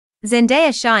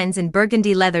Zendaya shines in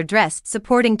burgundy leather dress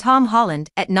supporting Tom Holland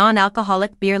at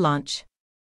non-alcoholic beer launch.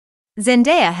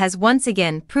 Zendaya has once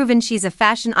again proven she's a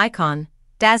fashion icon,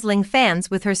 dazzling fans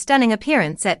with her stunning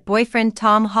appearance at boyfriend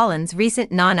Tom Holland's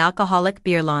recent non-alcoholic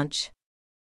beer launch.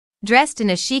 Dressed in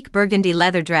a chic burgundy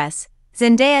leather dress,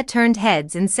 Zendaya turned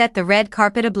heads and set the red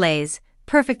carpet ablaze,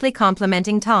 perfectly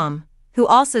complementing Tom, who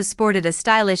also sported a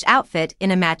stylish outfit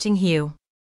in a matching hue.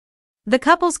 The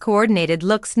couple's coordinated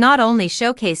looks not only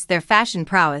showcased their fashion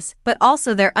prowess but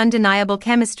also their undeniable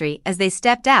chemistry as they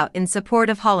stepped out in support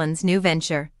of Holland's new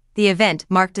venture. The event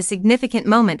marked a significant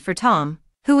moment for Tom,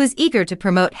 who was eager to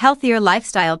promote healthier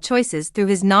lifestyle choices through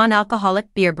his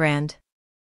non-alcoholic beer brand.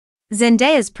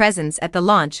 Zendaya's presence at the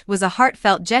launch was a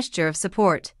heartfelt gesture of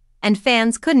support, and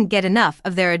fans couldn't get enough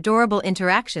of their adorable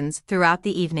interactions throughout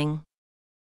the evening.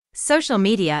 Social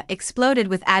media exploded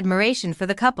with admiration for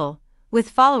the couple, with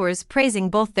followers praising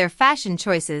both their fashion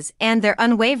choices and their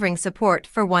unwavering support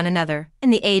for one another. In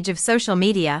the age of social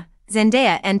media,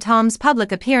 Zendaya and Tom's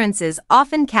public appearances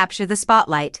often capture the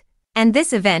spotlight, and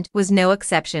this event was no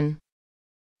exception.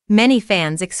 Many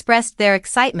fans expressed their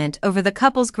excitement over the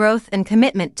couple's growth and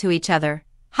commitment to each other,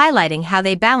 highlighting how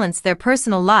they balance their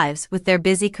personal lives with their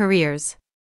busy careers.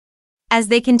 As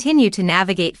they continue to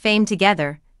navigate fame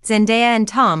together, Zendaya and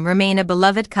Tom remain a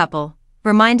beloved couple,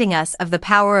 reminding us of the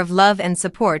power of love and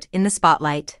support in the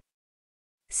spotlight.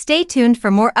 Stay tuned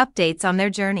for more updates on their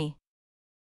journey.